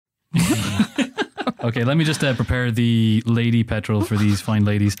Okay, let me just prepare the lady petrol for these fine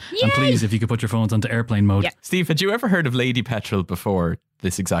ladies. Yay! And please, if you could put your phones onto airplane mode. Yeah. Steve, had you ever heard of Lady Petrol before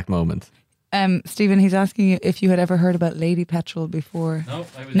this exact moment? Stephen, he's asking you if you had ever heard about Lady Petrol before. No,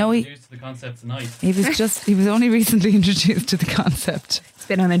 I was introduced to the concept tonight. He was only recently introduced to the concept. It's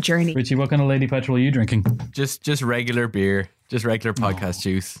been on a journey. Richie, what kind of Lady Petrol are you drinking? Just regular beer, just regular podcast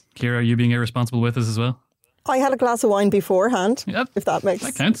juice. Kira, are you being irresponsible with us as well? I had a glass of wine beforehand. Yep. If that makes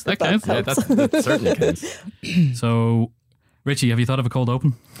That counts. That counts. Yeah, that certainly counts. So, Richie, have you thought of a cold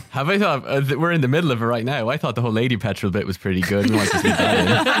open? Have I thought? We're in the middle of it right now. I thought the whole Lady Petrol bit was pretty good. We want to speak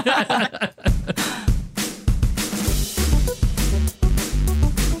that in.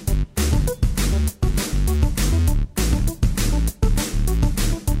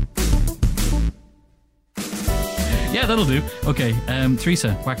 Yeah, that'll do. Okay,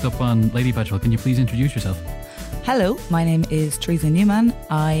 Teresa, whacked up on Lady Petrol. Can you please introduce yourself? Hello, my name is Teresa Newman.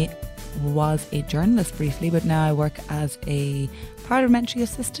 I was a journalist briefly, but now I work as a parliamentary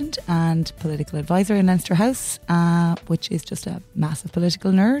assistant and political advisor in Leinster House, which is just a massive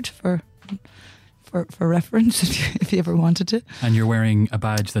political nerd for reference, if you ever wanted to. And you're wearing a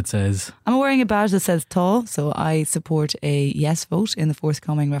badge that says... I'm wearing a badge that says TAW, so I support a yes vote in the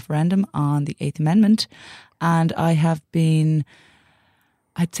forthcoming referendum on the 8th Amendment. And I have been,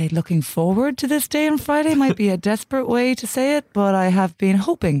 I'd say, looking forward to this day on Friday. Might be a desperate way to say it, but I have been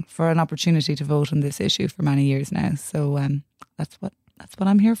hoping for an opportunity to vote on this issue for many years now. So that's what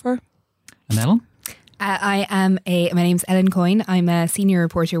I'm here for. And Ellen? My name's Ellen Coyne. I'm a senior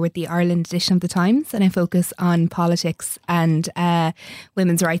reporter with the Ireland edition of The Times, and I focus on politics and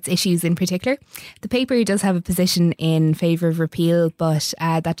women's rights issues in particular. The paper does have a position in favour of repeal, but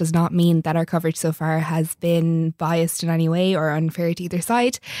that does not mean that our coverage so far has been biased in any way or unfair to either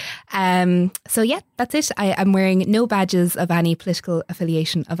side. So yeah, that's it. I'm wearing no badges of any political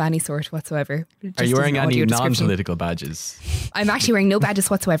affiliation of any sort whatsoever. Are you wearing any non-political badges? I'm actually wearing no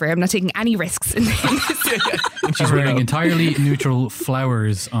badges whatsoever. I'm not taking any risks in this. She's wearing entirely neutral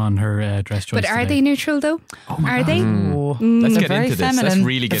flowers on her dress choice. But are today. they neutral though? Are they? Let's get into this. feminine. Let's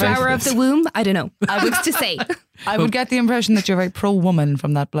really get into Flower this. of the womb? I don't know. What's to say? I would get the impression that you're very pro-woman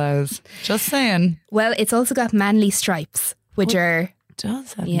from that blouse. Just saying. Well, it's also got manly stripes, which are... It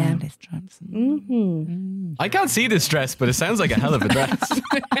does have Yeah. manly stripes. I can't see this dress, but it sounds like a hell of a dress.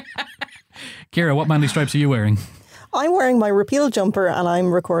 Kira, what manly stripes are you wearing? I'm wearing my repeal jumper and I'm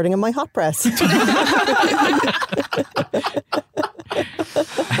recording in my hot press. And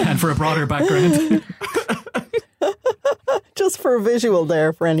for a broader background. Just for a visual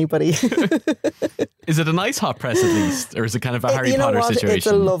there for anybody. Is it a nice hot press at least? Or is it kind of a Harry Potter situation? It's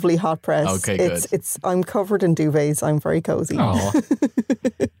a lovely hot press. Okay, good. I'm covered in duvets. I'm very cozy. Oh,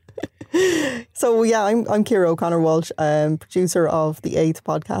 So yeah, I'm Ciara O'Connor Walsh, producer of the 8th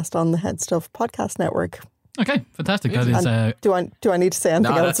podcast on the Head Stuff Podcast Network. okay, fantastic. That is. Do I need to say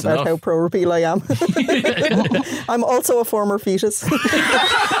anything No, else that's about enough. how pro-repeal I am? I'm also a former fetus.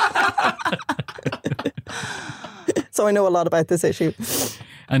 So I know a lot about this issue.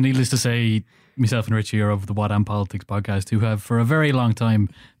 And needless to say, myself and Richie are of the What Am Politics podcast, who have for a very long time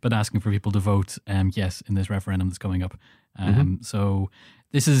been asking for people to vote yes in this referendum that's coming up. So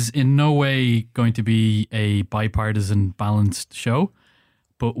this is in no way going to be a bipartisan balanced show,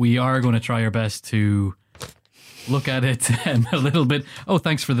 but we are going to try our best to look at it a little bit. Oh,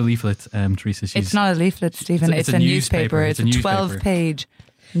 thanks for the leaflet, Teresa. It's not a leaflet, Stephen. It's a newspaper. It's a 12-page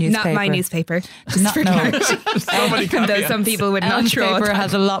newspaper. Not my newspaper. Not, no. Even though some people would not Ellen's draw paper that.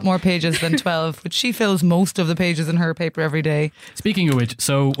 has a lot more pages than 12, which she fills most of the pages in her paper every day. Speaking of which,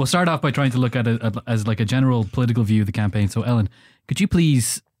 so we'll start off by trying to look at it as like a general political view of the campaign. So Ellen, could you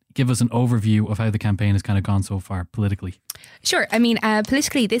please give us an overview of how the campaign has kind of gone so far politically? Sure. I mean,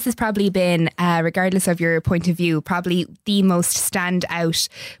 politically, this has probably been, regardless of your point of view, probably the most standout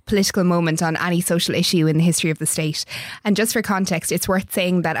political moment on any social issue in the history of the state. And just for context, it's worth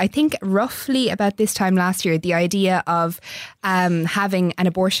saying that I think roughly about this time last year, the idea of having an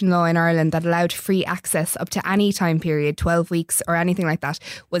abortion law in Ireland that allowed free access up to any time period, 12 weeks or anything like that,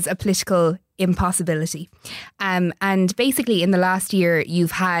 was a political impossibility. And basically in the last year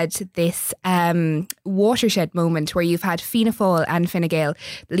you've had this watershed moment where you've had Fianna Fáil and Fine Gael,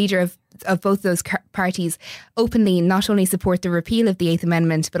 the leader of both those parties, openly not only support the repeal of the 8th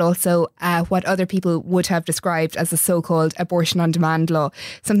Amendment but also what other people would have described as a so-called abortion on demand law,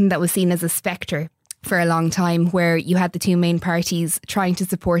 something that was seen as a spectre for a long time, where you had the two main parties trying to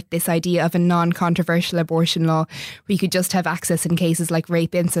support this idea of a non-controversial abortion law where you could just have access in cases like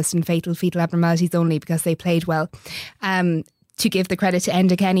rape, incest and fatal fetal abnormalities only because they played well. to give the credit to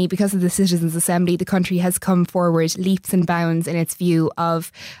Enda Kenny, because of the Citizens' Assembly, the country has come forward leaps and bounds in its view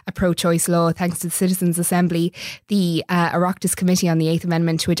of a pro-choice law. Thanks to the Citizens' Assembly, the Oireachtas Committee on the Eighth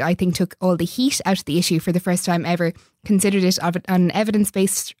Amendment, which I think took all the heat out of the issue for the first time ever, considered it an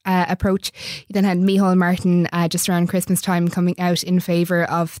evidence-based approach. You then had Micheál Martin just around Christmas time coming out in favour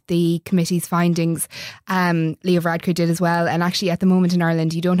of the committee's findings. Leo Varadkar did as well. And actually at the moment in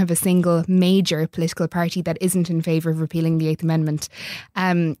Ireland, you don't have a single major political party that isn't in favour of repealing the Eighth Amendment.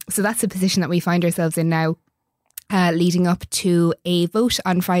 So that's the position that we find ourselves in now. Leading up to a vote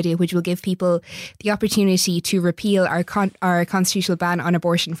on Friday, which will give people the opportunity to repeal our constitutional ban on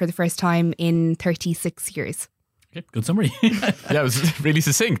abortion for the first time in 36 years. Okay, good summary. Yeah, it was really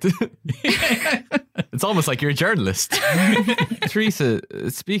succinct. It's almost like you're a journalist. Teresa,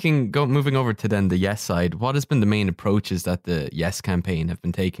 moving over to then the Yes side, what has been the main approaches that the Yes campaign have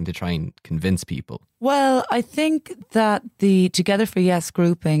been taking to try and convince people? Well, I think that the Together for Yes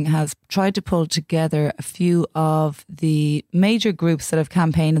grouping has tried to pull together a few of the major groups that have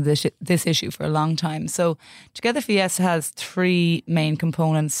campaigned on this issue for a long time. So Together for Yes has three main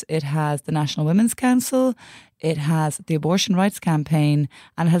components. It has the National Women's Council, it has the Abortion Rights Campaign,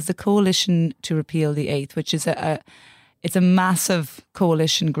 and it has the Coalition to Repeal the Eighth, which is it's a massive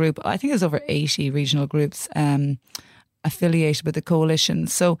coalition group. I think there's over 80 regional groups affiliated with the coalition.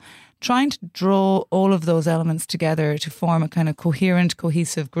 So trying to draw all of those elements together to form a kind of coherent,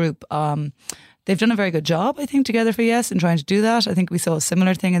 cohesive group. They've done a very good job, I think, Together for Yes in trying to do that. I think we saw a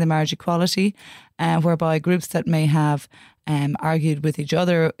similar thing in the marriage equality, whereby groups that may have argued with each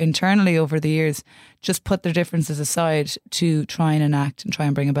other internally over the years just put their differences aside to try and enact and try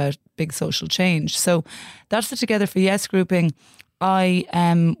and bring about big social change. So that's the Together for Yes grouping. I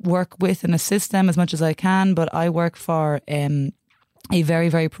work with and assist them as much as I can, but I work for a very,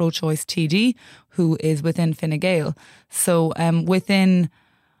 very pro-choice TD who is within Fine Gael. So within,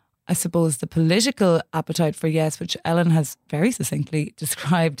 I suppose, the political appetite for Yes, which Ellen has very succinctly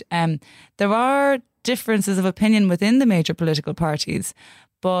described, there are differences of opinion within the major political parties.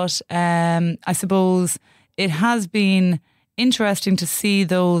 But I suppose it has been interesting to see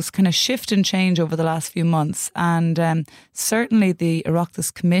those kind of shift and change over the last few months. And certainly the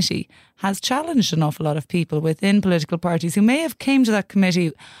Oireachtas Committee has challenged an awful lot of people within political parties who may have came to that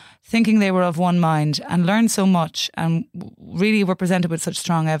committee thinking they were of one mind and learned so much and really were presented with such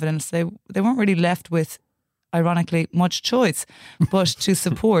strong evidence. They weren't really left with, ironically, much choice but to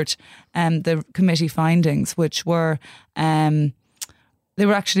support the committee findings, which were they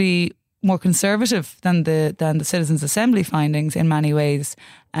were actually more conservative than the Citizens' Assembly findings in many ways,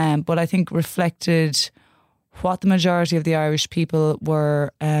 but I think reflected what the majority of the Irish people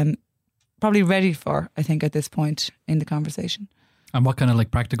were probably ready for, I think, at this point in the conversation. And what kind of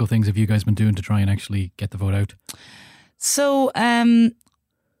like practical things have you guys been doing to try and actually get the vote out? So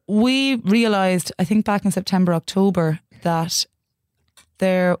we realised, I think back in September, October, that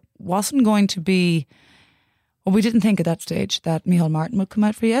there wasn't going to be, well, we didn't think at that stage that Micheál Martin would come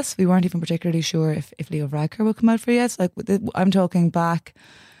out for Yes. We weren't even particularly sure if Leo Varadkar would come out for Yes. Like I'm talking back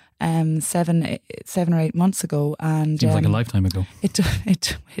 7 or 8 months ago, and seems like a lifetime ago. It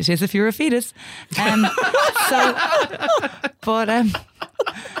is if you're a fetus.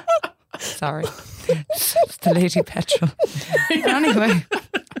 Sorry, it's the Lady Petrol. Anyway.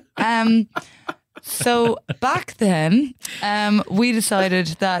 So back then, we decided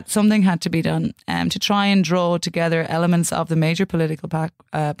that something had to be done to try and draw together elements of the major political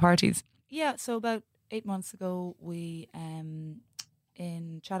parties. Yeah, so about 8 months ago, we,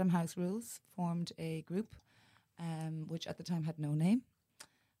 in Chatham House Rules, formed a group which at the time had no name.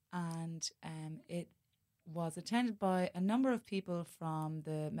 And it was attended by a number of people from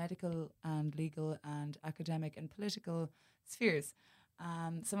the medical and legal and academic and political spheres.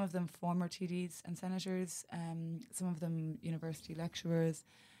 Some of them former TDs and senators, some of them university lecturers,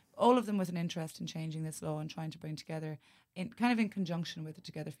 all of them with an interest in changing this law and trying to bring together, in conjunction with the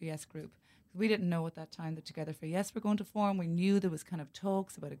Together for Yes group. We didn't know at that time that Together for Yes were going to form. We knew there was kind of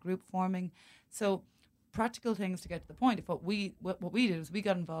talks about a group forming. So practical things to get to the point. What we did was we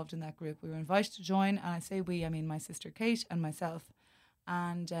got involved in that group. We were invited to join, and I say we, I mean my sister Kate and myself.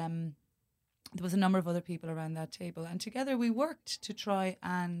 And there was a number of other people around that table, and together we worked to try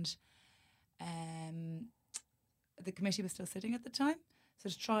and the committee was still sitting at the time, so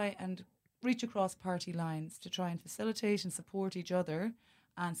to try and reach across party lines to try and facilitate and support each other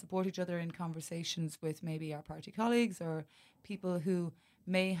in conversations with maybe our party colleagues or people who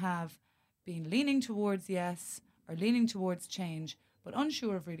may have been leaning towards Yes or leaning towards change but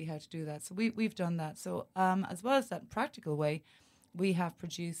unsure of really how to do that. So we've done that. So as well as that practical way, we have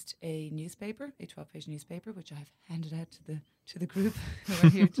produced a newspaper, a 12-page newspaper, which I've handed out to the group who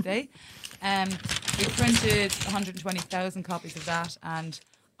are here today. We printed 120,000 copies of that, and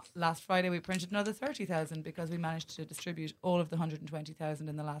last Friday we printed another 30,000 because we managed to distribute all of the 120,000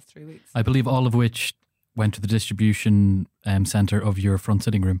 in the last 3 weeks. I believe all of which went to the distribution centre of your front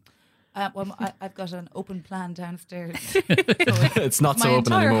sitting room. Well, I've got an open plan downstairs. It's not so open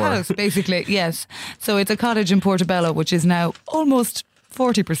my entire anymore. house, basically, yes. So it's a cottage in Portobello, which is now almost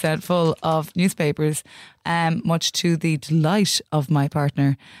 40% full of newspapers, much to the delight of my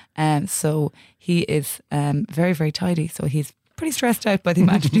partner. So he is very, very tidy. So he's pretty stressed out by the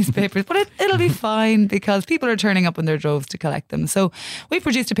amount of newspapers, but it'll be fine because people are turning up in their droves to collect them. So we've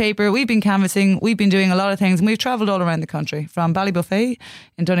produced a paper, we've been canvassing, we've been doing a lot of things, and we've travelled all around the country, from Ballybuffet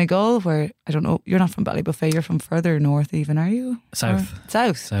in Donegal, where, I don't know, you're not from Ballybuffet, you're from further north even, are you? South.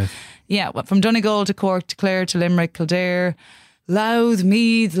 South. Yeah, well, from Donegal to Cork to Clare to Limerick, Kildare, Louth,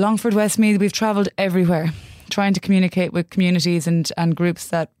 Meath, Longford, Westmeath. We've travelled everywhere trying to communicate with communities and groups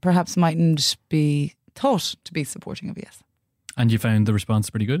that perhaps mightn't be thought to be supporting of Yes. And you found the response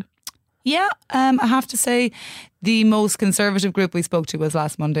pretty good? Yeah, I have to say the most conservative group we spoke to was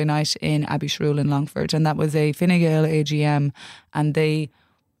last Monday night in Abbey Shrule in Longford, and that was a Fine Gael AGM, and they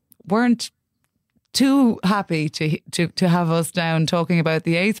weren't too happy to have us down talking about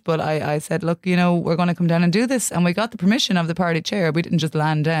the 8th, but I said, look, we're going to come down and do this, and we got the permission of the party chair. We didn't just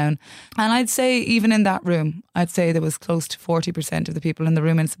land down. And I'd say even in that room, I'd say there was close to 40% of the people in the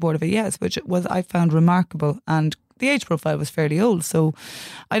room in support of a yes, which I found remarkable, and the age profile was fairly old, so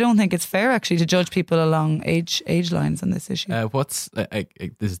I don't think it's fair actually to judge people along age lines on this issue. What's this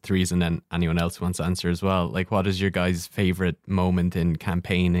is Therese, and then anyone else who wants to answer as well. Like, what is your guys' favourite moment in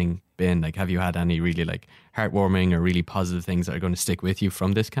campaigning been? Like, have you had any really like heartwarming or really positive things that are going to stick with you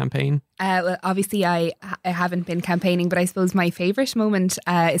from this campaign? Well, obviously I haven't been campaigning, but I suppose my favourite moment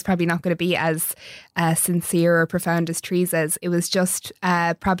is probably not going to be as sincere or profound as Teresa's. It was just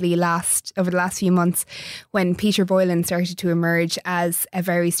probably over the last few months when Peter Boylan started to emerge as a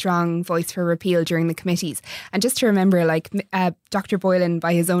very strong voice for repeal during the committees. And just to remember, like Dr. Boylan,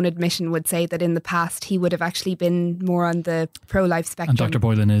 by his own admission, would say that in the past he would have actually been more on the pro-life spectrum. And Dr.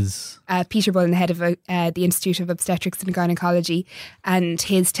 Boylan is? Peter Boylan, the head of the Institute of Obstetrics and Gynecology, and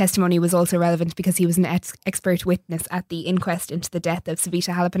his testimony was also relevant because he was an expert witness at the inquest into the death of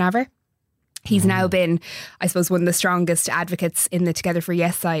Savita Halappanavar. He's now been, I suppose, one of the strongest advocates in the Together for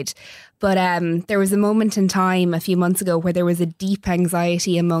Yes side. But there was a moment in time a few months ago where there was a deep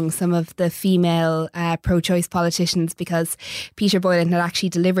anxiety among some of the female pro-choice politicians because Peter Boylan had actually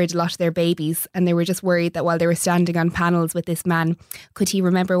delivered a lot of their babies, and they were just worried that while they were standing on panels with this man, could he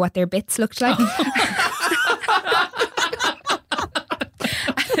remember what their bits looked like?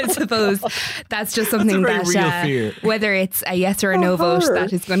 I suppose that's just something that's a very real fear. Whether it's a yes or a no vote,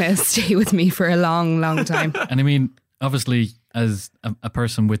 that is going to stay with me for a long, long time. And I mean, obviously, as a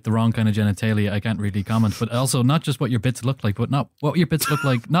person with the wrong kind of genitalia, I can't really comment, but also not just what your bits look like, but not what your bits look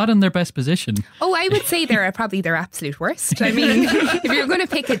like, not in their best position. Oh, I would say they're probably their absolute worst. I mean, if you were going to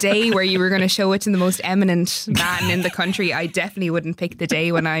pick a day where you were going to show it to the most eminent man in the country, I definitely wouldn't pick the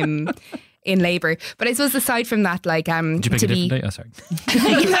day when I'm in labour. But I suppose aside from that, like Did you pick a different day? Oh, sorry.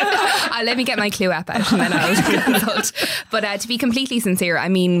 Let me get my Clue app out and then I'll consult. But to be completely sincere, I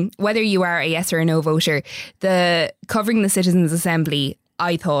mean, whether you are a yes or a no voter, the covering the Citizens' Assembly,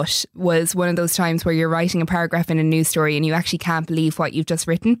 I thought, was one of those times where you're writing a paragraph in a news story and you actually can't believe what you've just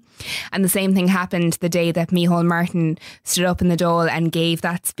written. And the same thing happened the day that Micheál Martin stood up in the Dáil and gave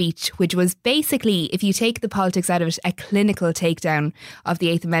that speech, which was basically, if you take the politics out of it, a clinical takedown of the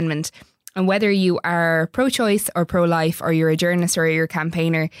Eighth Amendment. And whether you are pro-choice or pro-life, or you're a journalist or you're a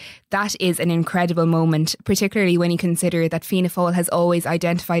campaigner, that is an incredible moment, particularly when you consider that Fianna Fáil has always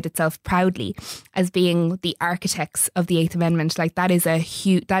identified itself proudly as being the architects of the Eighth Amendment. Like, that is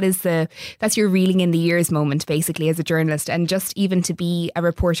that's your reeling in the years moment, basically, as a journalist. And just even to be a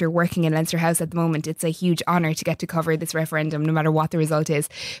reporter working in Leinster House at the moment, it's a huge honour to get to cover this referendum, no matter what the result is,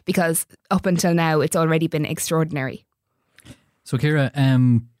 because up until now, it's already been extraordinary. So, Ciara,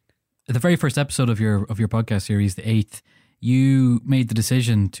 the very first episode of your podcast series, the 8th, you made the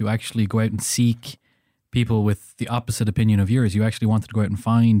decision to actually go out and seek people with the opposite opinion of yours. You actually wanted to go out and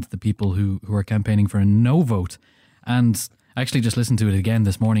find the people who are campaigning for a no vote. And I actually just listened to it again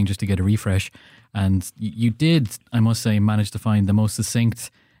this morning just to get a refresh. And you did, I must say, manage to find the most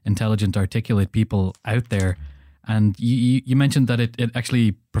succinct, intelligent, articulate people out there. And you mentioned that it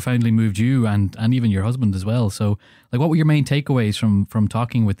actually profoundly moved you and even your husband as well. So, like, what were your main takeaways from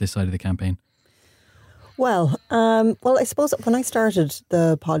talking with this side of the campaign? Well, I suppose when I started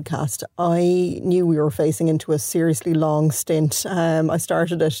the podcast, I knew we were facing into a seriously long stint. I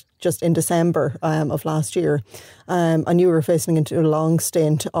started it just in December of last year. I knew we were facing into a long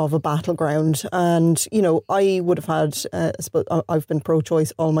stint of a battleground. And, you know, I would have had, I've been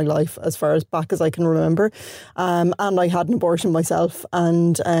pro-choice all my life, as far as back as I can remember. And I had an abortion myself.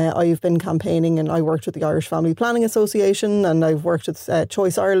 And I've been campaigning, and I worked with the Irish Family Planning Association, and I've worked with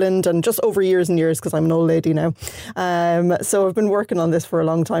Choice Ireland, and just over years and years, because I'm an old lady now. So I've been working on this for a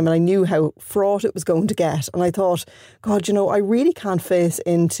long time, and I knew how fraught it was going to get. And I thought, God, you know, I really can't face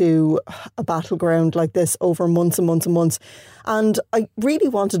into a battleground like this over months and months and months. And I really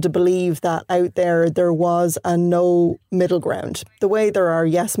wanted to believe that out there was a no middle ground. The way there are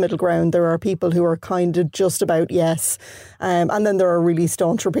yes middle ground, there are people who are kind of just about yes. And then there are really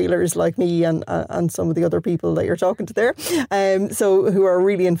staunch repealers like me and some of the other people that you're talking to there. So who are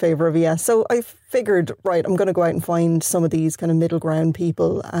really in favour of yes. So I figured, right, I'm going to go out and find some of these kind of middle ground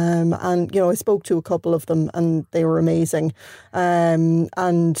people. And, you know, I spoke to a couple of them, and they were amazing.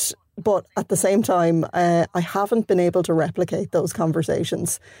 But at the same time, I haven't been able to replicate those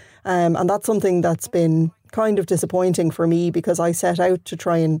conversations. And that's something that's been kind of disappointing for me, because I set out to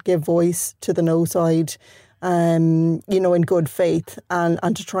try and give voice to the no side, you know, in good faith,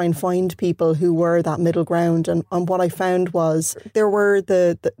 and to try and find people who were that middle ground. And what I found was there were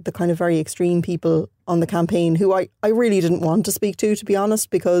the kind of very extreme people on the campaign who I really didn't want to speak to be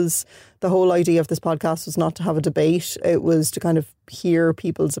honest, because the whole idea of this podcast was not to have a debate. It was to kind of hear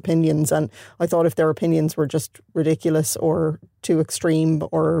people's opinions. And I thought if their opinions were just ridiculous or too extreme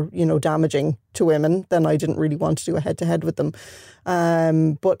or, you know, damaging to women, then I didn't really want to do a head-to-head with them.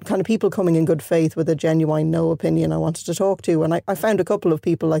 But kind of people coming in good faith with a genuine no opinion I wanted to talk to. And I found a couple of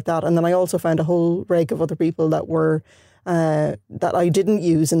people like that. And then I also found a whole rake of other people that were that I didn't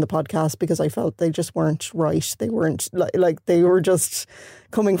use in the podcast because I felt they just weren't right. They weren't like they were just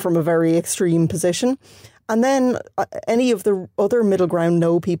coming from a very extreme position. And then any of the other middle ground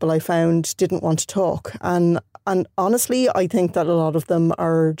no people I found didn't want to talk. And honestly, I think that a lot of them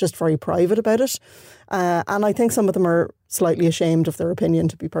are just very private about it. And I think some of them are slightly ashamed of their opinion,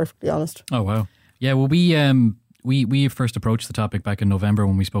 to be perfectly honest. Oh, wow. Yeah, well, we first approached the topic back in November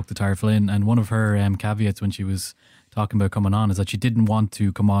when we spoke to Tara Flynn, and one of her caveats when she was talking about coming on is that she didn't want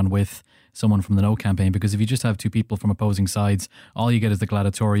to come on with someone from the No campaign, because if you just have two people from opposing sides, all you get is the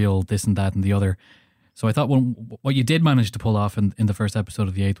gladiatorial this and that and the other. So I thought what you did manage to pull off in the first episode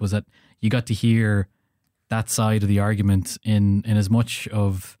of The Eighth was that you got to hear that side of the argument in as much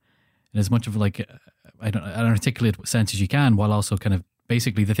of like an articulate sense as you can, while also kind of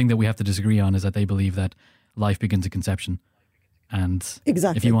basically the thing that we have to disagree on is that they believe that life begins at conception. And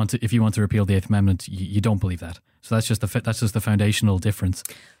exactly. if you want to repeal the Eighth Amendment, you don't believe that. So that's just the foundational difference.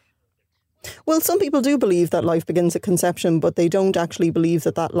 Well, some people do believe that life begins at conception, but they don't actually believe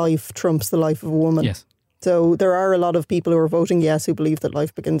that life trumps the life of a woman. Yes. So there are a lot of people who are voting yes who believe that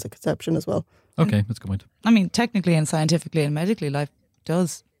life begins at conception as well. Okay, that's a good point. I mean, technically and scientifically and medically, life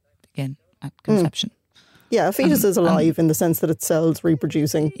does begin at conception. Yeah, a fetus is alive in the sense that its cells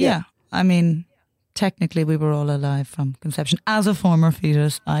reproducing. Yeah, I mean, technically we were all alive from conception. As a former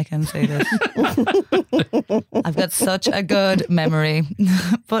fetus, I can say this. I've got such a good memory.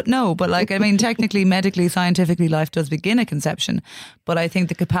 But technically, medically, scientifically, life does begin at conception. But I think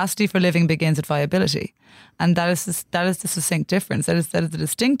the capacity for living begins at viability. And that is the succinct difference. That is the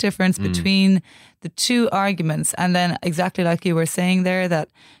distinct difference between the two arguments. And then exactly like you were saying there, that,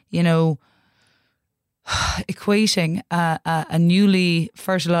 you know, equating a newly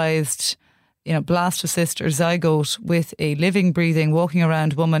fertilized, you know, blastocyst or zygote with a living, breathing, walking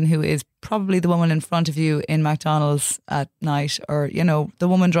around woman who is probably the woman in front of you in McDonald's at night, or, you know, the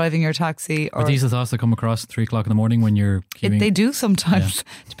woman driving your taxi. Or are these the thoughts that come across at 3 o'clock in the morning when you're queuing? They do sometimes.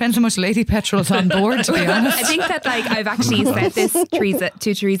 Yeah. Depends how much Lady Petrol's on board, to be honest. I think that, like, I've actually said this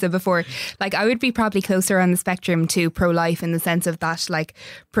to Teresa before. Like, I would be probably closer on the spectrum to pro-life in the sense of that, like,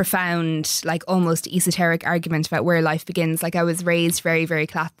 profound, like, almost esoteric argument about where life begins. Like, I was raised very, very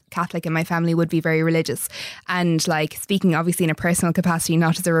Catholic, and my family would be very religious. And, like, speaking obviously in a personal capacity,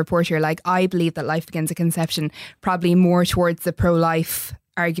 not as a reporter, like, I believe that life begins at conception, probably more towards the pro-life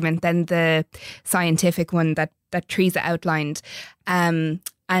argument than the scientific one that Teresa outlined. And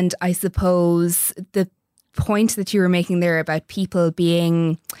I suppose the point that you were making there about people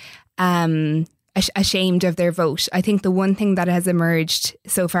being ashamed of their vote, I think the one thing that has emerged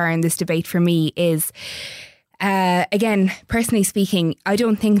so far in this debate for me is, again, personally speaking, I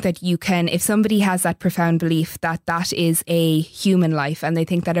don't think that you can, if somebody has that profound belief that that is a human life and they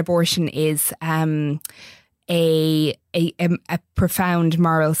think that abortion is a profound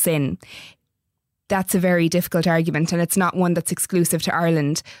moral sin, that's a very difficult argument, and it's not one that's exclusive to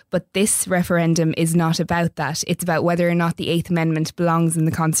Ireland. But this referendum is not about that. It's about whether or not the Eighth Amendment belongs in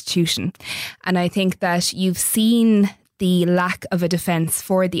the Constitution. And I think that you've seen the lack of a defence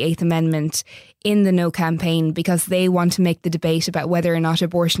for the Eighth Amendment in the No campaign, because they want to make the debate about whether or not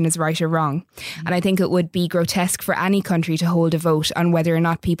abortion is right or wrong. And I think it would be grotesque for any country to hold a vote on whether or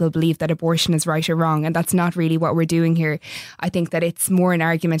not people believe that abortion is right or wrong. And that's not really what we're doing here. I think that it's more an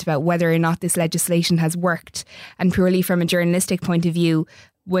argument about whether or not this legislation has worked. And purely from a journalistic point of view,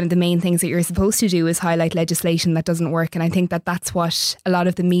 one of the main things that you're supposed to do is highlight legislation that doesn't work. And I think that that's what a lot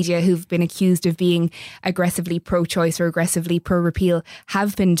of the media who've been accused of being aggressively pro-choice or aggressively pro-repeal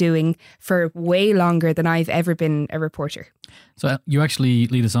have been doing for way longer than I've ever been a reporter. So you actually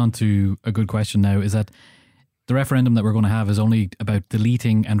lead us on to a good question now, is that the referendum that we're going to have is only about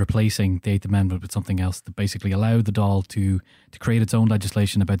deleting and replacing the Eighth Amendment with something else that basically allowed the Dáil to create its own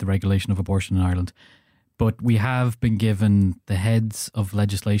legislation about the regulation of abortion in Ireland. But we have been given the heads of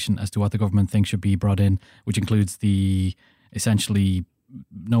legislation as to what the government thinks should be brought in, which includes the essentially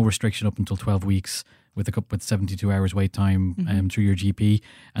no restriction up until 12 weeks with 72 hours wait time through your GP,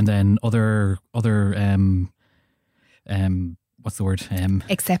 and then other what's the word?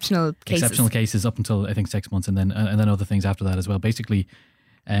 Exceptional cases. Exceptional cases up until I think 6 months, and then other things after that as well. Basically,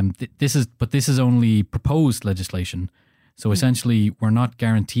 this is only proposed legislation. So essentially, we're not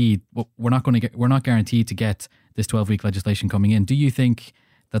guaranteed. We're not guaranteed to get this 12-week legislation coming in. Do you think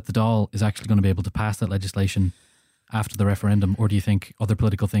that the Dáil is actually going to be able to pass that legislation after the referendum, or do you think other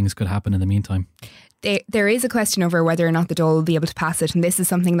political things could happen in the meantime? There is a question over whether or not the Dáil will be able to pass it, and this is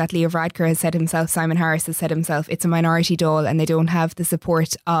something that Leo Varadkar has said himself, Simon Harris has said himself. It's a minority Dáil, and they don't have the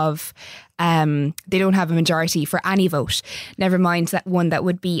support of they don't have a majority for any vote, never mind that one that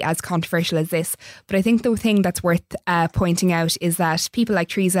would be as controversial as this. But I think the thing that's worth pointing out is that people like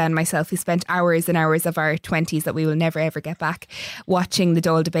Teresa and myself, who spent hours and hours of our 20s that we will never ever get back watching the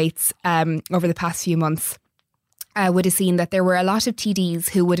Dáil debates over the past few months, would have seen that there were a lot of TDs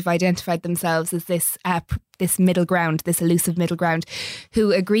who would have identified themselves as this middle ground, this elusive middle ground,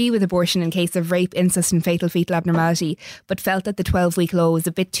 who agree with abortion in case of rape, incest and fatal fetal abnormality, but felt that the 12-week law was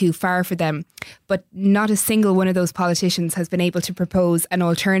a bit too far for them. But not a single one of those politicians has been able to propose an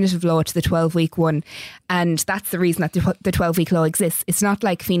alternative law to the 12-week one. And that's the reason that the 12-week law exists. It's not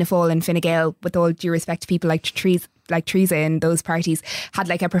like Fianna Fáil and Fine Gael, with all due respect to people like Teresa and those parties, had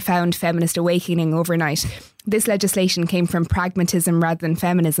like a profound feminist awakening overnight. This legislation came from pragmatism rather than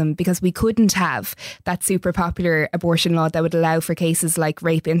feminism, because we couldn't have that super popular abortion law that would allow for cases like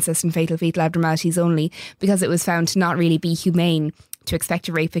rape, incest and fatal fetal abnormalities only, because it was found to not really be humane to expect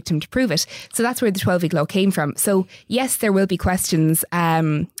a rape victim to prove it. So that's where the 12-week law came from. So yes, there will be questions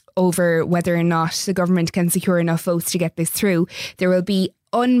over whether or not the government can secure enough votes to get this through. There will be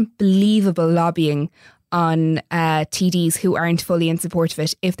unbelievable lobbying on TDs who aren't fully in support of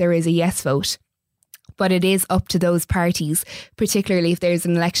it if there is a yes vote. But it is up to those parties, particularly if there's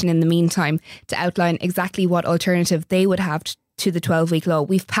an election in the meantime, to outline exactly what alternative they would have to the 12-week law.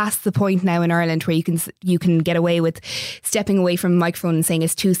 We've passed the point now in Ireland where you can get away with stepping away from a microphone and saying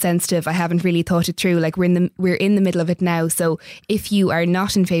it's too sensitive, I haven't really thought it through. Like we're in the middle of it now. So if you are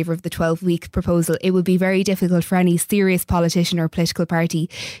not in favour of the 12-week proposal, it would be very difficult for any serious politician or political party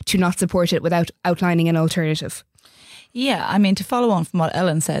to not support it without outlining an alternative. Yeah, I mean, to follow on from what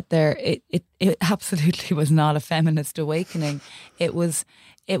Ellen said there, it absolutely was not a feminist awakening. It was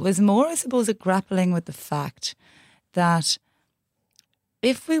more, I suppose, a grappling with the fact that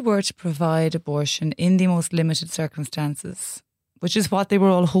if we were to provide abortion in the most limited circumstances, which is what they were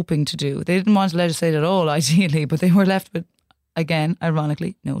all hoping to do, they didn't want to legislate at all, ideally, but they were left with, again,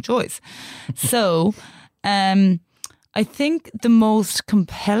 ironically, no choice. So, I think the most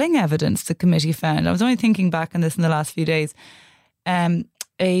compelling evidence the committee found, I was only thinking back on this in the last few days,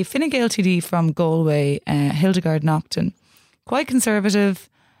 a Fine Gael TD from Galway, Hildegard Naughton, quite conservative,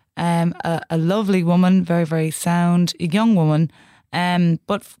 a lovely woman, very, very sound, a young woman,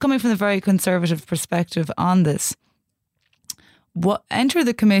 but coming from a very conservative perspective on this. What entered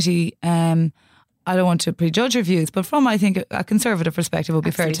the committee, I don't want to prejudge her views, but from, I think, a conservative perspective would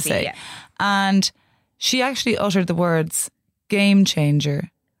be fair to say. Yeah. And she actually uttered the words game changer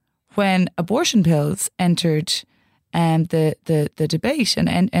when abortion pills entered the debate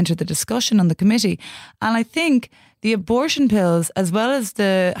and entered the discussion on the committee. And I think the abortion pills, as well as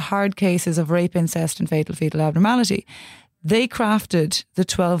the hard cases of rape, incest and fatal fetal abnormality, they crafted the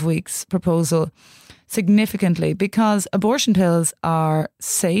 12 weeks proposal significantly, because abortion pills are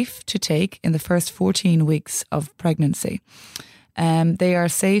safe to take in the first 14 weeks of pregnancy. They are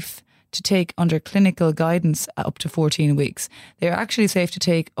safe to take under clinical guidance up to 14 weeks. They are actually safe to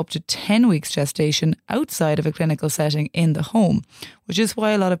take up to 10 weeks gestation outside of a clinical setting in the home, which is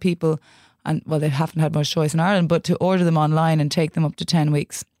why a lot of people, and well, they haven't had much choice in Ireland, but to order them online and take them up to 10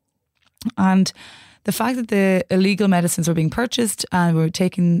 weeks. And the fact that the illegal medicines were being purchased and were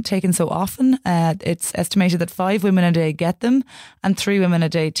taken so often, it's estimated that 5 women a day get them and 3 women a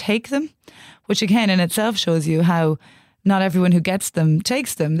day take them, which again in itself shows you how not everyone who gets them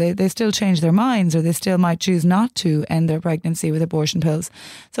takes them. They still change their minds, or they still might choose not to end their pregnancy with abortion pills.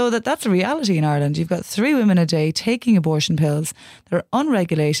 So that's a reality in Ireland. You've got 3 women a day taking abortion pills that are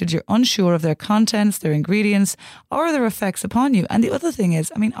unregulated. You're unsure of their contents, their ingredients, or their effects upon you. And the other thing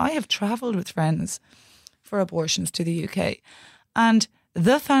is, I mean, I have travelled with friends for abortions to the UK, and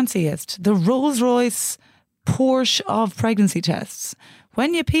the fanciest, the Rolls-Royce Porsche of pregnancy tests,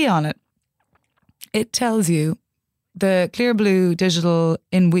 when you pee on it, it tells you, the Clear Blue digital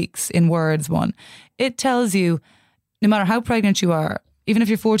in weeks, in words one, it tells you no matter how pregnant you are, even if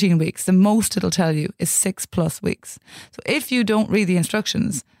you're 14 weeks, the most it'll tell you is 6+ weeks. So if you don't read the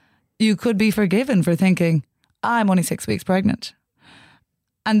instructions, you could be forgiven for thinking, I'm only 6 weeks pregnant.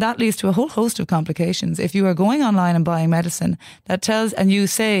 And that leads to a whole host of complications. If you are going online and buying medicine that tells, and you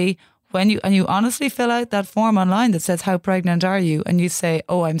say, you honestly fill out that form online that says, how pregnant are you? And you say,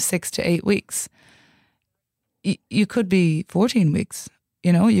 oh, I'm 6 to 8 weeks. You could be 14 weeks,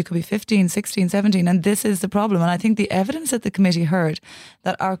 you could be 15, 16, 17. And this is the problem. And I think the evidence that the committee heard,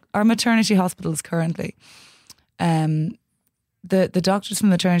 that our maternity hospitals currently, the doctors from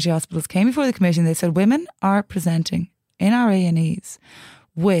maternity hospitals came before the committee and they said women are presenting in our A&Es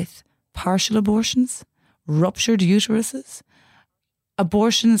with partial abortions, ruptured uteruses,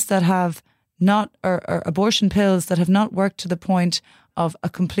 abortions that have not, or abortion pills that have not worked to the point of a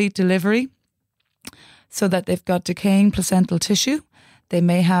complete delivery, so that they've got decaying placental tissue. They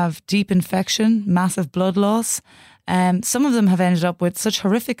may have deep infection, massive blood loss. Some of them have ended up with such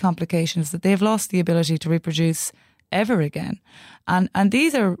horrific complications that they've lost the ability to reproduce ever again. And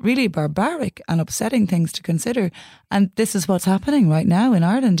these are really barbaric and upsetting things to consider. And this is what's happening right now in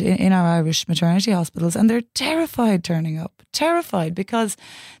Ireland, in our Irish maternity hospitals. And they're terrified turning up, terrified, because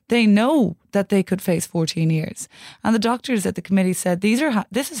they know that they could face 14 years. And the doctors at the committee said,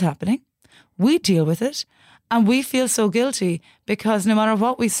 this is happening. We deal with it, and we feel so guilty because no matter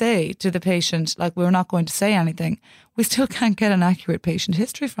what we say to the patient, like we're not going to say anything, we still can't get an accurate patient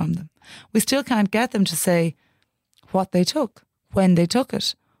history from them. We still can't get them to say what they took, when they took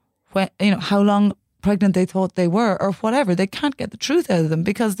it, how long pregnant they thought they were, or whatever. They can't get the truth out of them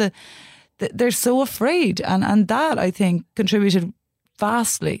because they're so afraid. And that, I think, contributed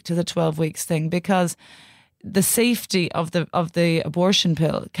vastly to the 12 weeks thing, because the safety of the abortion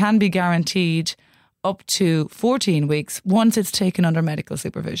pill can be guaranteed up to 14 weeks once it's taken under medical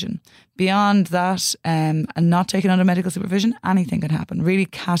supervision. Beyond that, and not taken under medical supervision, anything can happen. Really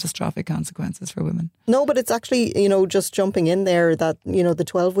catastrophic consequences for women. No, but it's actually, just jumping in there that, the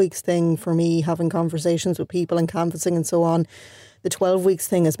 12 weeks thing for me, having conversations with people and canvassing and so on, the 12 weeks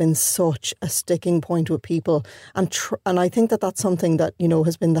thing has been such a sticking point with people. And I think that that's something that,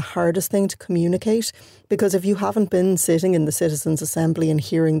 has been the hardest thing to communicate, because if you haven't been sitting in the Citizens' Assembly and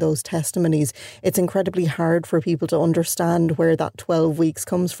hearing those testimonies, it's incredibly hard for people to understand where that 12 weeks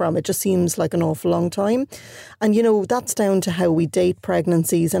comes from. It just seems like an awful long time. And, that's down to how we date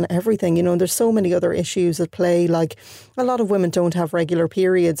pregnancies and everything. There's so many other issues at play, like a lot of women don't have regular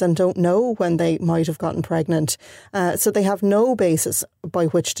periods and don't know when they might have gotten pregnant. So they have no basis by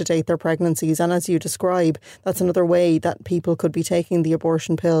which to date their pregnancies. And as you describe, that's another way that people could be taking the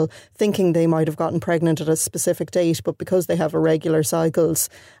abortion pill thinking they might have gotten pregnant at a specific date, but because they have irregular cycles,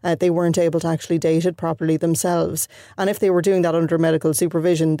 they weren't able to actually date it properly themselves. And if they were doing that under medical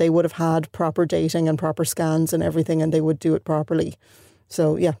supervision, they would have had proper dating and proper scans and everything, and they would do it properly.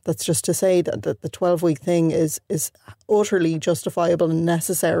 So, yeah, that's just to say that the 12-week thing is utterly justifiable and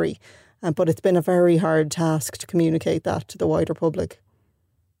necessary. But it's been a very hard task to communicate that to the wider public.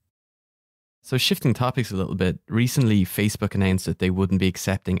 So shifting topics a little bit, recently Facebook announced that they wouldn't be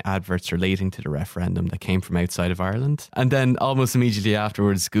accepting adverts relating to the referendum that came from outside of Ireland. And then almost immediately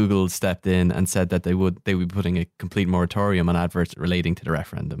afterwards, Google stepped in and said that they would be putting a complete moratorium on adverts relating to the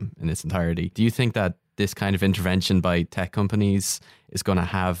referendum in its entirety. Do you think that this kind of intervention by tech companies is going to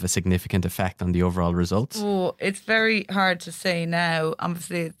have a significant effect on the overall results? Oh, it's very hard to say now.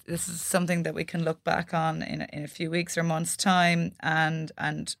 Obviously, this is something that we can look back on in a few weeks or months' time and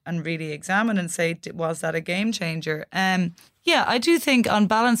really examine and say, was that a game changer? Yeah, I do think on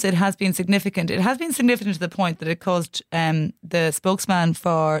balance it has been significant. It has been significant to the point that it caused the spokesman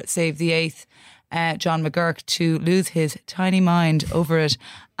for Save the Eighth John McGurk to lose his tiny mind over it.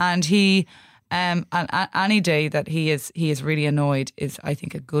 And he, and any day that he is really annoyed is, I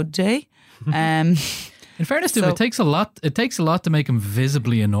think, a good day. In fairness to him, it takes a lot. It takes a lot to make him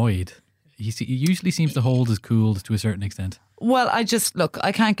visibly annoyed. He usually seems to hold his cool to a certain extent. Well, I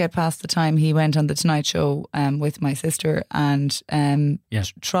can't get past the time he went on the Tonight Show with my sister and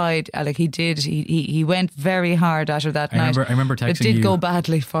tried, he went very hard at her that night. I remember texting you. It did go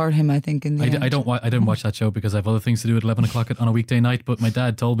badly for him, I think, in the end. I didn't watch that show because I have other things to do at 11 o'clock on a weekday night, but my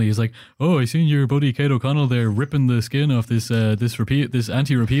dad told me, he's like, oh, I seen your buddy Kate O'Connell there ripping the skin off this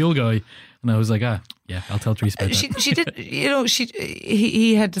anti-repeal guy. And I was like, yeah, I'll tell Teresa about that. She did,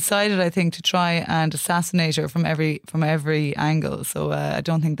 he had decided, I think, to try and assassinate her from every angle. So I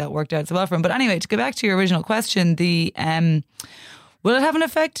don't think that worked out so well for him. But anyway, to go back to your original question, will it have an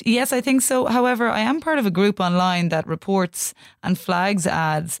effect? Yes, I think so. However, I am part of a group online that reports and flags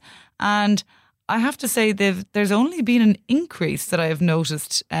ads. And I have to say there's only been an increase that I have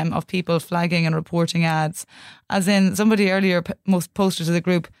noticed of people flagging and reporting ads. As in, somebody earlier posted to the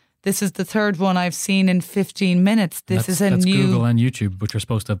group, this is the third one I've seen in 15 minutes. That's Google and YouTube, which are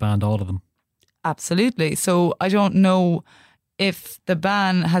supposed to have banned all of them. Absolutely. So I don't know if the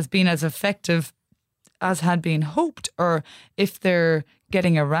ban has been as effective as had been hoped, or if they're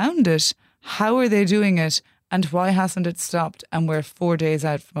getting around it. How are they doing it? And why hasn't it stopped? And we're 4 days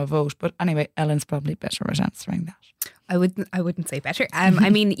out from a vote. But anyway, Ellen's probably better at answering that. I wouldn't say better. I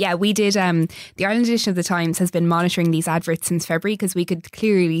mean, yeah, we did. The Ireland edition of the Times has been monitoring these adverts since February because we could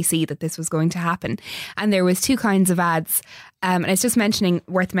clearly see that this was going to happen. And there was two kinds of ads. And it's just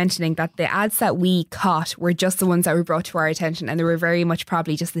worth mentioning that the ads that we caught were just the ones that were brought to our attention, and they were very much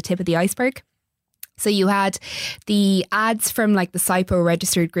probably just the tip of the iceberg. So you had the ads from like the SIPO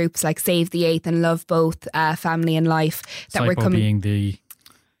registered groups like Save the Eighth and Love Both, Family and Life that SIPO were coming. Being the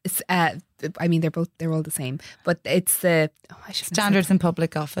I mean, they're all the same, but it's the Standards in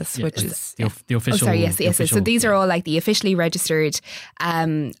Public Office, which is the official. Oh, sorry, yes. So these are all like the officially registered,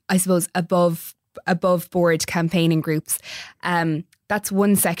 I suppose, above board campaigning groups. That's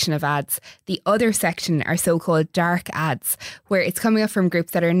one section of ads. The other section are so-called dark ads, where it's coming up from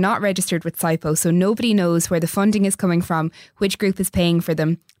groups that are not registered with SIPO, so nobody knows where the funding is coming from, which group is paying for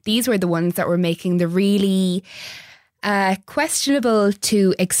them. These were the ones that were making the really questionable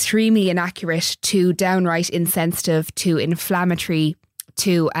to extremely inaccurate to downright insensitive to inflammatory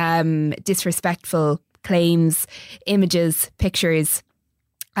to disrespectful claims, images, pictures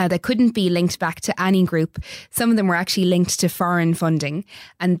that couldn't be linked back to any group. Some of them were actually linked to foreign funding.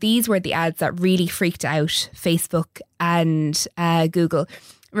 And these were the ads that really freaked out Facebook and Google.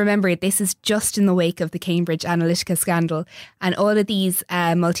 Remember, this is just in the wake of the Cambridge Analytica scandal. And all of these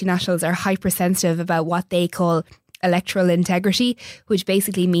multinationals are hypersensitive about what they call electoral integrity, which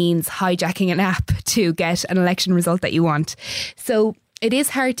basically means hijacking an app to get an election result that you want. So it is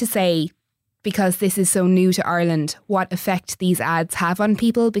hard to say, because this is so new to Ireland, what effect these ads have on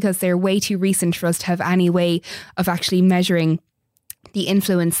people, because they're way too recent for us to have any way of actually measuring the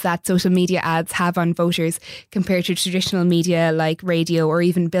influence that social media ads have on voters compared to traditional media like radio or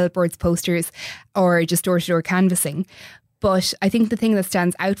even billboards, posters, or just door-to-door canvassing. But I think the thing that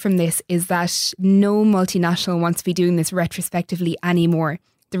stands out from this is that no multinational wants to be doing this retrospectively anymore.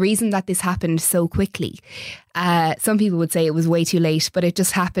 The reason that this happened so quickly, some people would say it was way too late, but it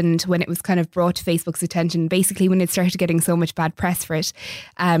just happened when it was kind of brought to Facebook's attention, basically when it started getting so much bad press for it.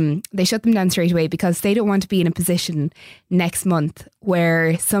 They shut them down straight away because they don't want to be in a position next month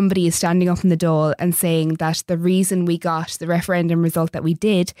where somebody is standing up in the Dáil and saying that the reason we got the referendum result that we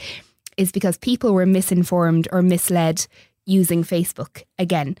did is because people were misinformed or misled using Facebook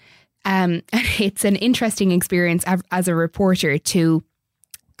again. It's an interesting experience as a reporter to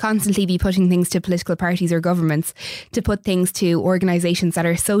constantly be putting things to political parties or governments, to put things to organisations that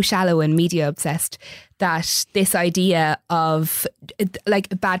are so shallow and media obsessed that this idea of like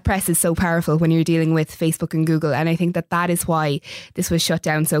bad press is so powerful when you're dealing with Facebook and Google. And I think that is why this was shut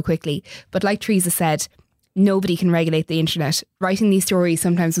down so quickly. But like Teresa said, nobody can regulate the internet. Writing these stories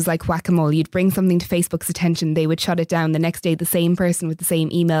sometimes was like whack-a-mole. You'd bring something to Facebook's attention, they would shut it down. The next day, the same person with the same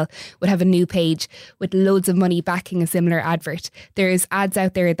email would have a new page with loads of money backing a similar advert. There's ads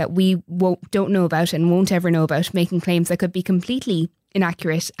out there that we don't know about and won't ever know about, making claims that could be completely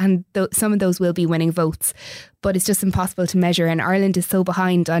inaccurate, and some of those will be winning votes, but it's just impossible to measure. And Ireland is so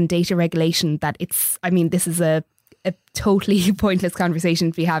behind on data regulation that this is a totally pointless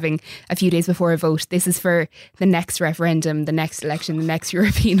conversation to be having a few days before a vote. This is for the next referendum, the next election, the next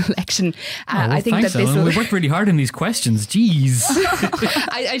European election. I think that this will... We've worked really hard on these questions. Jeez.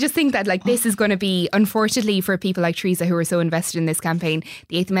 I just think that like this is going to be, unfortunately for people like Teresa who are so invested in this campaign,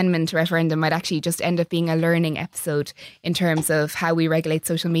 the Eighth Amendment referendum might actually just end up being a learning episode in terms of how we regulate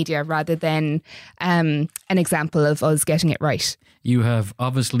social media rather than an example of us getting it right. You have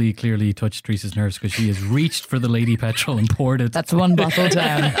obviously clearly touched Teresa's nerves because she has reached for the lady petrol and poured it. That's one bottle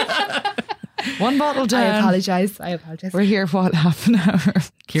down. One bottle down. I apologise. We're here for what, half an hour?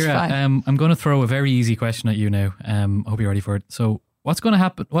 Kira, I'm going to throw a very easy question at you now. I hope you're ready for it. So what's going to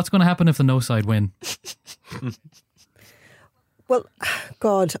happen? What's going to happen if the no side win? Well,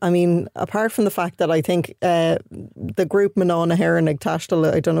 God, I mean, apart from the fact that I think the group Manana Heron Tashtal,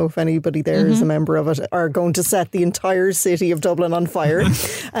 I don't know if anybody there is a member of it, are going to set the entire city of Dublin on fire.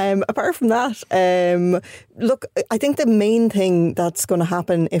 Apart from that, look, I think the main thing that's going to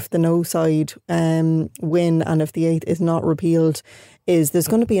happen if the no side win and if the 8th is not repealed is there's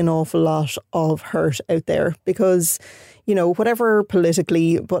going to be an awful lot of hurt out there because, you know, whatever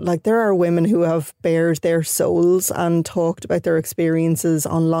politically, but like there are women who have bared their souls and talked about their experiences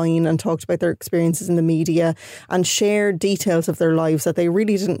online and talked about their experiences in the media and shared details of their lives that they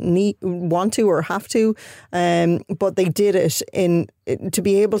really didn't want to or have to, but they did it to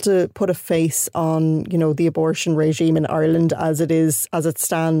be able to put a face on, you know, the abortion regime in Ireland as it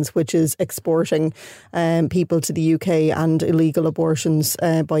stands, which is exporting people to the UK and illegal abortions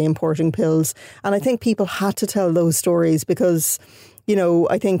by importing pills. And I think people had to tell those stories because, you know,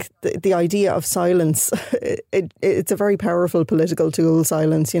 I think the idea of silence, it's a very powerful political tool,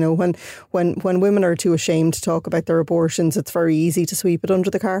 silence. You know, when women are too ashamed to talk about their abortions, it's very easy to sweep it under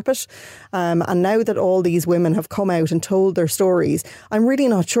the carpet. And now that all these women have come out and told their stories, I'm really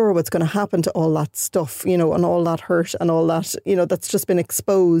not sure what's going to happen to all that stuff, you know, and all that hurt and all that, you know, that's just been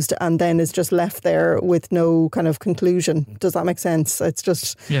exposed and then is just left there with no kind of conclusion. Does that make sense? It's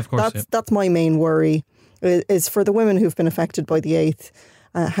just, yeah, of course, that's my main worry. Is for the women who've been affected by the 8th,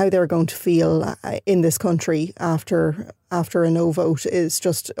 how they're going to feel in this country after a no vote is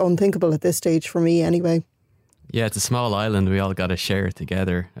just unthinkable at this stage for me anyway. Yeah, it's a small island. We all got to share it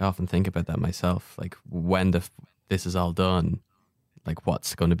together. I often think about that myself. Like when this is all done, like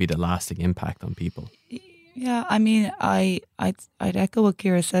what's going to be the lasting impact on people? Yeah, I mean, I'd echo what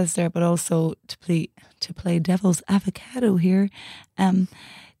Kira says there, but also to play devil's avocado here,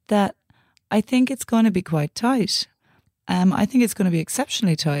 that I think it's going to be quite tight. I think it's going to be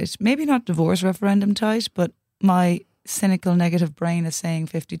exceptionally tight. Maybe not divorce referendum tight, but my cynical negative brain is saying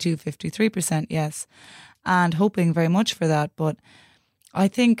 52, 53% yes, and hoping very much for that. But I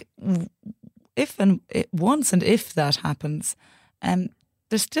think once that happens,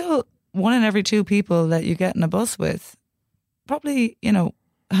 there's still 1 in every 2 people that you get in a bus with probably, you know,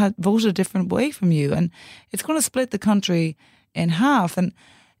 had voted a different way from you. And it's going to split the country in half. And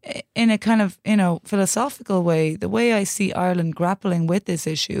in a kind of, you know, philosophical way, the way I see Ireland grappling with this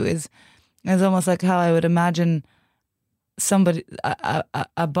issue is almost like how I would imagine somebody,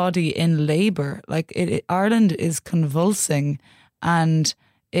 a body in labour. Like Ireland is convulsing and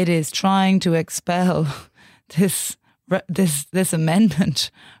it is trying to expel this amendment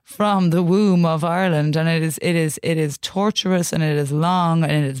from the womb of Ireland, and it is torturous and it is long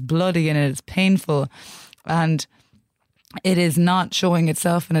and it is bloody and it is painful and it is not showing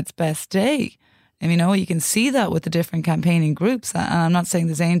itself in its best day. And, you know, you can see that with the different campaigning groups. And I'm not saying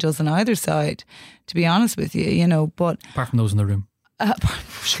there's angels on either side, to be honest with you, you know, but... Apart from those in the room.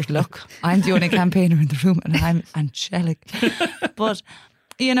 Sure, look, I'm the only campaigner in the room and I'm angelic. But,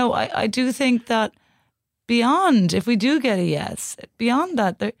 you know, I do think that beyond, if we do get a yes, beyond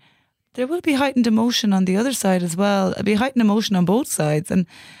that, there will be heightened emotion on the other side as well. There'll be heightened emotion on both sides. And,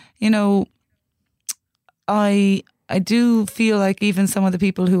 you know, I do feel like even some of the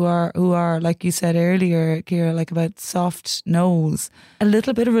people who are like you said earlier, Kira, like about soft no's, a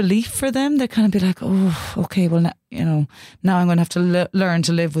little bit of relief for them. They kind of be like, oh, okay, well, now I'm going to have to learn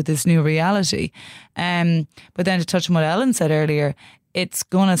to live with this new reality. But then to touch on what Ellen said earlier, it's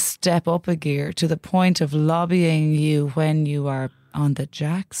going to step up a gear to the point of lobbying you when you are on the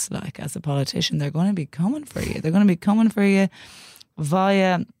jacks, like as a politician. They're going to be coming for you. They're going to be coming for you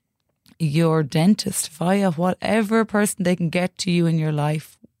via your dentist, via whatever person they can get to you in your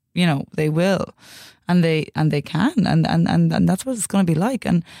life. You know, they will, and they can, and that's what it's going to be like.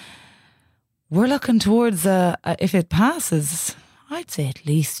 And we're looking towards if it passes, I'd say at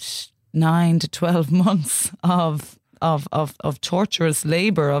least 9 to 12 months of of torturous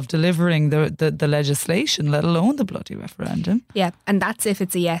labour of delivering the legislation, let alone the bloody referendum. Yeah, and that's if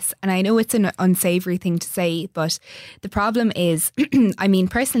it's a yes. And I know it's an unsavoury thing to say, but the problem is, I mean,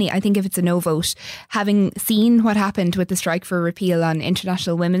 personally, I think if it's a no vote, having seen what happened with the strike for repeal on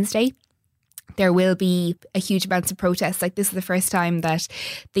International Women's Day, there will be a huge amounts of protests. Like, this is the first time that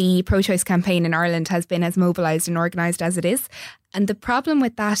the pro-choice campaign in Ireland has been as mobilised and organised as it is. And the problem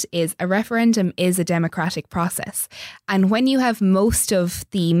with that is a referendum is a democratic process. And when you have most of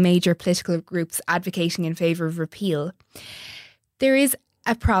the major political groups advocating in favour of repeal, there is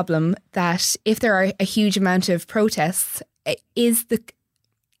a problem that if there are a huge amount of protests, I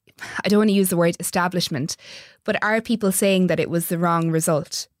don't want to use the word establishment, but are people saying that it was the wrong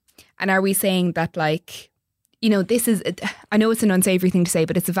result? And are we saying that, like, you know, this is, I know it's an unsavoury thing to say,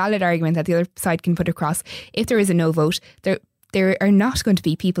 but it's a valid argument that the other side can put across. If there is a no vote, there are not going to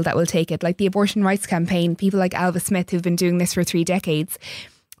be people that will take it. Like the abortion rights campaign, people like Alva Smith who've been doing this for 3 decades,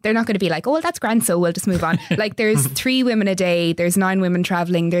 they're not going to be like, oh, well, that's grand, so we'll just move on. Like, there's 3 women a day, there's 9 women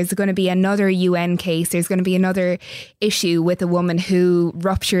travelling, there's going to be another UN case, there's going to be another issue with a woman who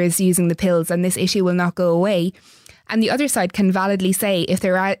ruptures using the pills, and this issue will not go away. And the other side can validly say, if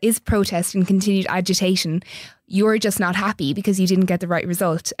there is protest and continued agitation, you're just not happy because you didn't get the right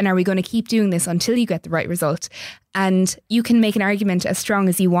result. And are we going to keep doing this until you get the right result? And you can make an argument as strong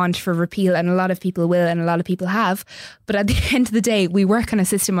as you want for repeal, and a lot of people will, and a lot of people have. But at the end of the day, we work on a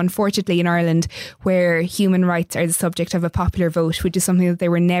system, unfortunately, in Ireland where human rights are the subject of a popular vote, which is something that they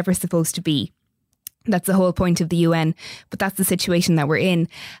were never supposed to be. That's the whole point of the UN, but that's the situation that we're in.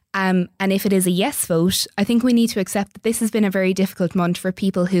 And if it is a yes vote, I think we need to accept that this has been a very difficult month for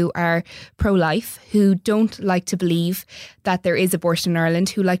people who are pro-life, who don't like to believe that there is abortion in Ireland,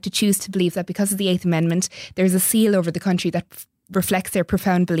 who like to choose to believe that because of the 8th Amendment, there's a seal over the country that reflects their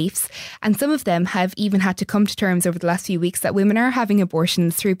profound beliefs. And some of them have even had to come to terms over the last few weeks that women are having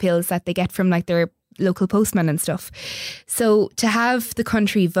abortions through pills that they get from, like, their local postman and stuff. So to have the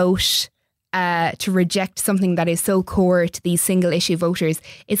country vote to reject something that is so core to these single issue voters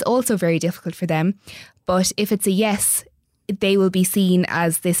is also very difficult for them. But if it's a yes, they will be seen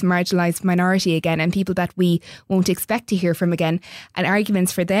as this marginalised minority again, and people that we won't expect to hear from again, and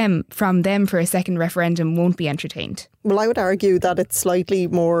arguments from them for a second referendum won't be entertained. Well, I would argue that it's slightly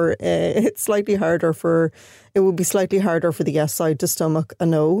more, it would be slightly harder for the yes side to stomach a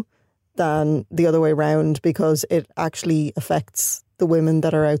no than the other way round, because it actually affects the women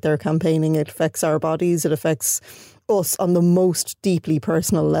that are out there campaigning. It affects our bodies. It affects us on the most deeply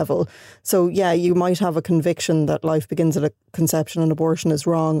personal level. So yeah, you might have a conviction that life begins at a conception and abortion is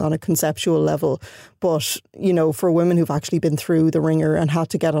wrong on a conceptual level. But, you know, for women who've actually been through the ringer and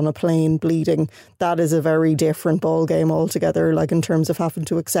had to get on a plane bleeding, that is a very different ballgame altogether, like in terms of having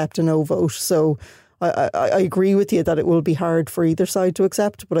to accept a no vote. So I agree with you that it will be hard for either side to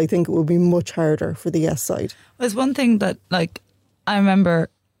accept, but I think it will be much harder for the yes side. There's one thing that, like, I remember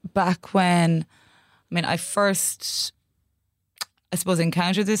back when, I first, I suppose,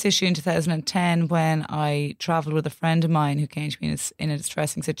 encountered this issue in 2010 when I travelled with a friend of mine who came to me in a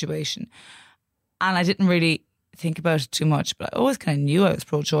distressing situation. And I didn't really think about it too much, but I always kind of knew I was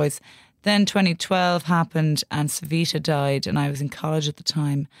pro-choice. Then 2012 happened and Savita died, and I was in college at the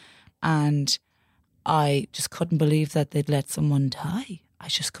time, and I just couldn't believe that they'd let someone die. I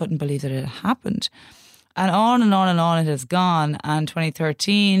just couldn't believe that it had happened. And on and on and on it has gone. And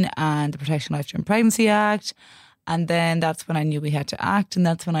 2013 and the Protection of Life During Pregnancy Act. And then that's when I knew we had to act. And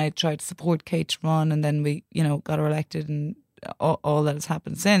that's when I tried to support Kate to run. And then we, got her elected, and all that has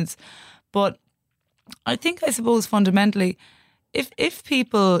happened since. But I suppose fundamentally, if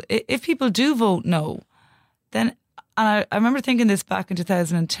people do vote no, then, and I remember thinking this back in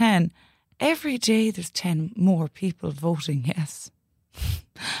 2010, every day there's 10 more people voting yes.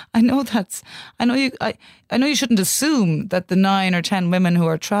 I know you shouldn't assume that the 9 or 10 women who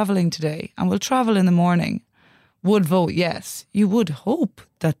are travelling today and will travel in the morning would vote yes. You would hope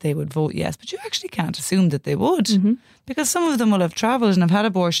that they would vote yes, but you actually can't assume that they would, because some of them will have travelled and have had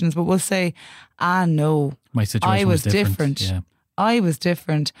abortions, but will say, no, my situation was different. Yeah. I was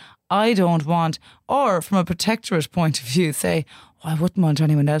different. I don't want, or from a protectorate point of view, say, I wouldn't want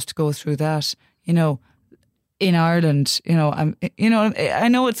anyone else to go through that, in Ireland, I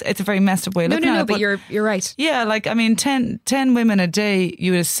know it's a very messed up way of looking at it. But you're right. Yeah, 10 women a day,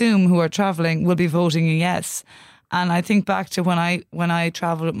 you would assume, who are travelling will be voting yes. And I think back to when I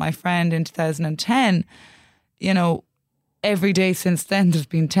travelled with my friend in 2010, every day since then there's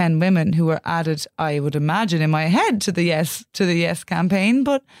been 10 women who were added, I would imagine, in my head to the yes campaign.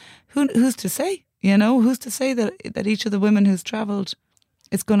 But who's to say? Who's to say that each of the women who's travelled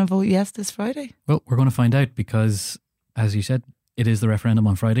is going to vote yes this Friday? Well, we're going to find out, because as you said, it is the referendum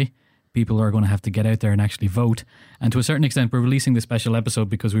on Friday. People are going to have to get out there and actually vote. And to a certain extent, we're releasing this special episode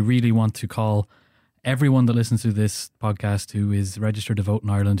because we really want to call everyone that listens to this podcast who is registered to vote in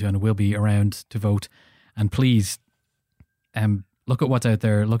Ireland and will be around to vote. And please, look at what's out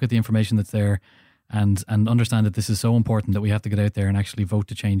there, look at the information that's there, and understand that this is so important that we have to get out there and actually vote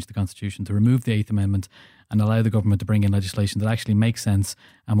to change the Constitution, to remove the 8th Amendment and allow the government to bring in legislation that actually makes sense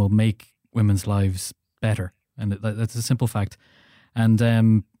and will make women's lives better. And that's a simple fact.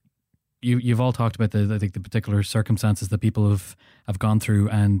 And you've all talked about the particular circumstances that people have gone through,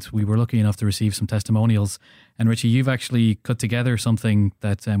 and we were lucky enough to receive some testimonials. And Richie, you've actually cut together something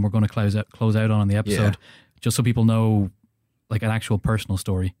that we're going to close out on the episode, just so people know, like, an actual personal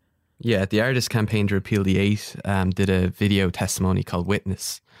story. Yeah, the Artist Campaign to Repeal the 8 did a video testimony called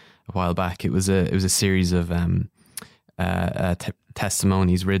Witness a while back. It was a series of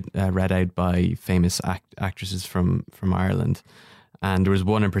testimonies read out by famous actresses from Ireland. And there was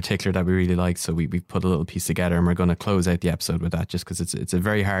one in particular that we really liked, so we put a little piece together, and we're going to close out the episode with that, just because it's a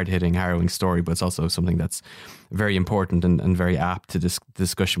very hard-hitting, harrowing story, but it's also something that's very important and very apt to this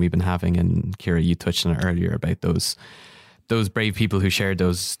discussion we've been having. And Ciara, you touched on it earlier about those brave people who shared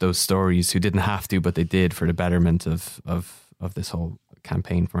those stories, who didn't have to, but they did, for the betterment of this whole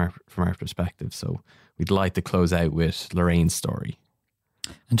campaign from our perspective. So we'd like to close out with Lorraine's story.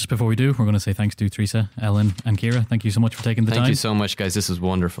 And just before we do, we're going to say thanks to Teresa, Ellen and Ciara. Thank you so much for taking the time. Thank you so much, guys. This is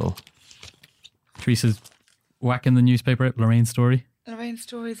wonderful. Teresa's whacking the newspaper out Lorraine's story. Lorraine's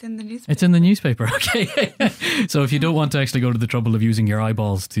story is in the newspaper. It's in the newspaper, okay. So if you don't want to actually go to the trouble of using your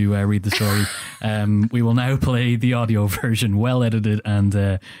eyeballs to read the story, we will now play the audio version, well edited and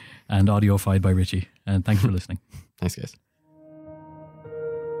audified by Richie. And thanks for listening. Thanks, guys.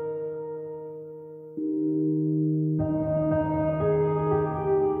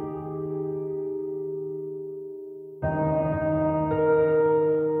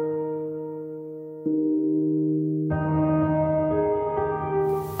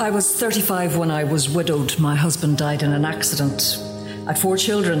 I was 35 when I was widowed. My husband died in an accident. I had 4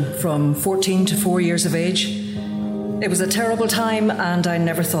 children from 14 to 4 years of age. It was a terrible time, and I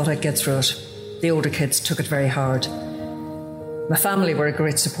never thought I'd get through it. The older kids took it very hard. My family were a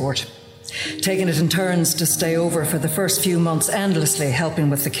great support, taking it in turns to stay over for the first few months, endlessly helping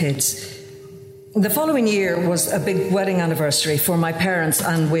with the kids. The following year was a big wedding anniversary for my parents,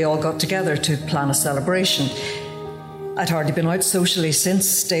 and we all got together to plan a celebration. I'd hardly been out socially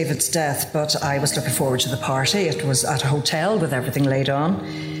since David's death, but I was looking forward to the party. It was at a hotel with everything laid on.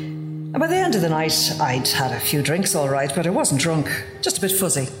 And by the end of the night, I'd had a few drinks, all right, but I wasn't drunk, just a bit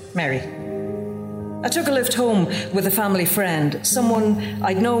fuzzy, merry. I took a lift home with a family friend, someone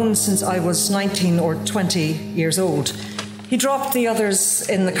I'd known since I was 19 or 20 years old. He dropped the others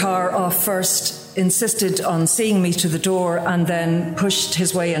in the car off first, insisted on seeing me to the door, and then pushed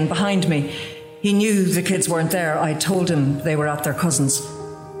his way in behind me. He knew the kids weren't there. I told him they were at their cousin's.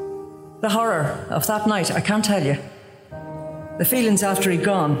 The horror of that night, I can't tell you. The feelings after he'd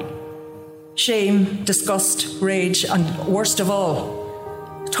gone. Shame, disgust, rage, and worst of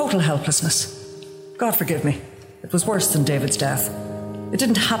all, total helplessness. God forgive me. It was worse than David's death. It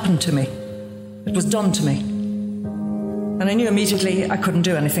didn't happen to me. It was done to me. And I knew immediately I couldn't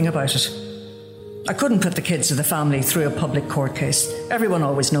do anything about it. I couldn't put the kids of the family through a public court case. Everyone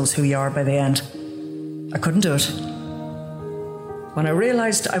always knows who you are by the end. I couldn't do it. When I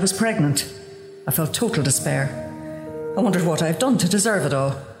realised I was pregnant, I felt total despair. I wondered what I've done to deserve it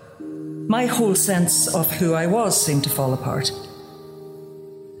all. My whole sense of who I was seemed to fall apart.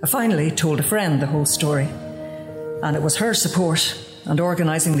 I finally told a friend the whole story, and it was her support and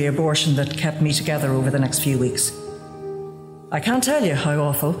organising the abortion that kept me together over the next few weeks. I can't tell you how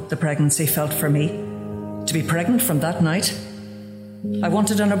awful the pregnancy felt for me. To be pregnant from that night. I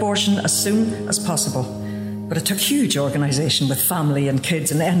wanted an abortion as soon as possible, but it took huge organisation with family and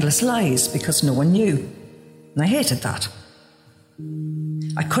kids and endless lies because no one knew. And I hated that.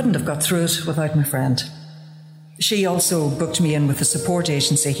 I couldn't have got through it without my friend. She also booked me in with a support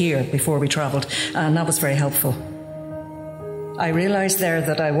agency here before we travelled, and that was very helpful. I realised there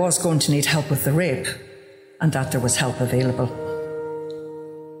that I was going to need help with the rape, and that there was help available.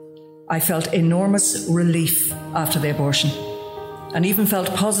 I felt enormous relief after the abortion, and even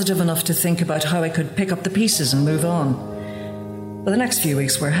felt positive enough to think about how I could pick up the pieces and move on. But the next few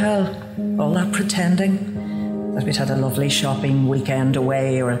weeks were hell. All that pretending that we'd had a lovely shopping weekend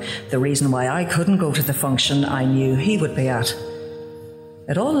away, or the reason why I couldn't go to the function I knew he would be at.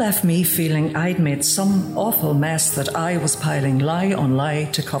 It all left me feeling I'd made some awful mess that I was piling lie on lie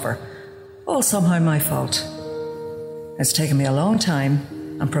to cover. All somehow my fault. It's taken me a long time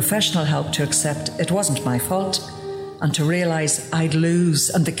and professional help to accept it wasn't my fault, and to realise I'd lose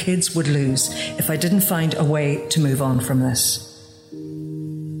and the kids would lose if I didn't find a way to move on from this.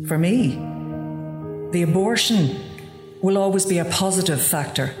 For me, the abortion will always be a positive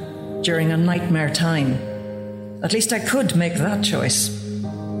factor during a nightmare time. At least I could make that choice.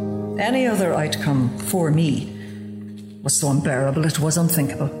 Any other outcome for me was so unbearable it was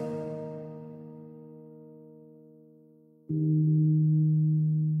unthinkable.